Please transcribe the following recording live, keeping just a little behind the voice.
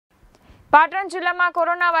પાટણ જિલ્લામાં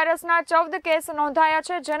કોરોના વાયરસના 14 કેસ નોંધાયા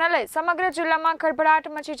છે, જેને લઈ સમગ્ર જિલ્લામાં ખળભળાટ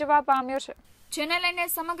મચી જવા પામ્યો છે. જેને લઈને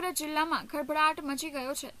સમગ્ર જિલ્લામાં ખળભળાટ મચી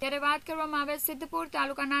ગયો છે. ત્યારે વાત કરવામાં આવે સિદ્ધપુર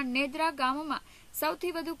તાલુકાના નેદરા ગામમાં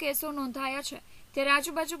સૌથી વધુ કેસો નોંધાયા છે. ત્યારે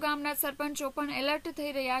આજુબાજુ ગામના સરપંચો પણ એલર્ટ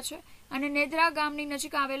થઈ રહ્યા છે અને નેદરા ગામની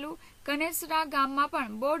નજીક આવેલું કનેસરા ગામમાં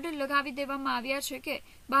પણ બોર્ડ લગાવી દેવામાં આવ્યા છે કે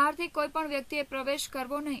બહારથી કોઈ પણ વ્યક્તિએ પ્રવેશ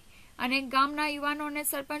કરવો નહીં. અને ગામના યુવાનો અને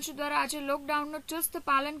સરપંચ દ્વારા આજે લોકડાઉનનું ચુસ્ત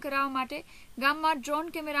પાલન કરાવવા માટે ગામમાં ડ્રોન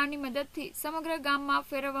કેમેરાની મદદથી સમગ્ર ગામમાં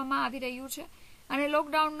ફેરવવામાં આવી રહ્યું છે. અને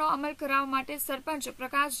લોકડાઉનનો અમલ કરાવવા માટે સરપંચ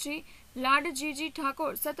પ્રકાશજી લાડજીજી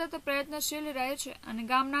ઠાકોર સતત પ્રયત્નશીલ રહે છે અને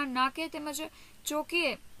ગામના નાકે તેમજ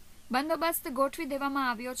ચોકીએ બંદોબસ્ત ગોઠવી દેવામાં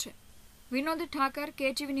આવ્યો છે. Vinod Thakar,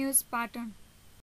 KTV news, Patan.